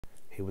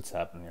Hey, what's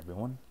happening,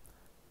 everyone?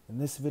 In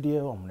this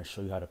video, I'm going to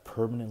show you how to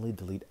permanently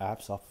delete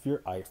apps off of your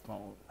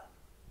iPhone.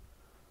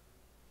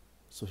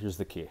 So here's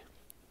the key. You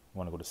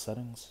want to go to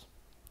Settings.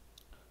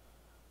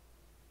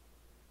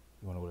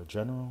 You want to go to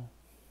General.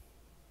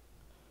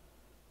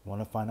 You want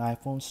to find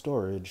iPhone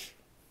Storage.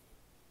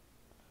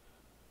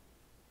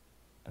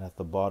 And at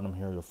the bottom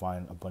here, you'll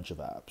find a bunch of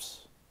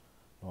apps.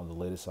 You want the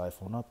latest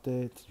iPhone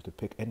updates. You could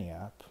pick any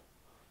app.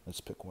 Let's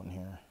pick one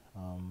here.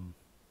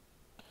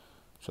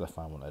 Should I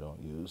find one I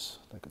don't use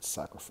that I could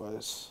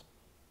sacrifice?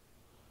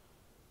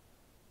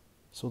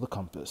 So the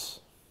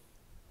compass.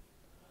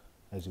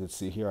 As you can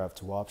see here, I have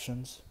two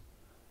options.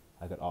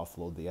 I could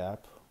offload the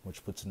app,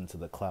 which puts it into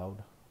the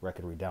cloud, where I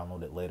could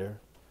re-download it later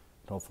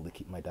and hopefully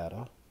keep my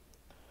data.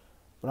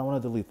 But I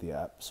want to delete the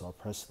app, so I'll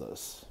press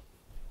this.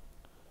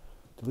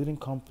 Deleting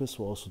compass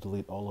will also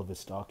delete all of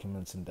its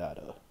documents and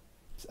data.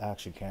 This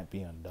action can't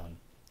be undone.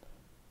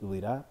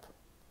 Delete app?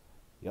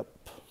 Yep.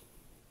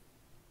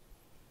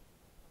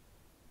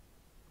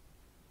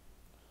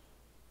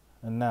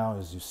 And now,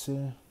 as you see,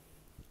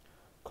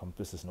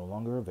 compass is no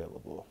longer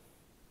available.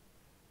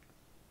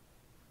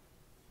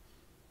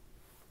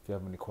 If you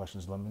have any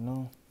questions, let me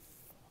know.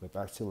 I'll get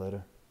back to you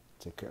later.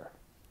 Take care.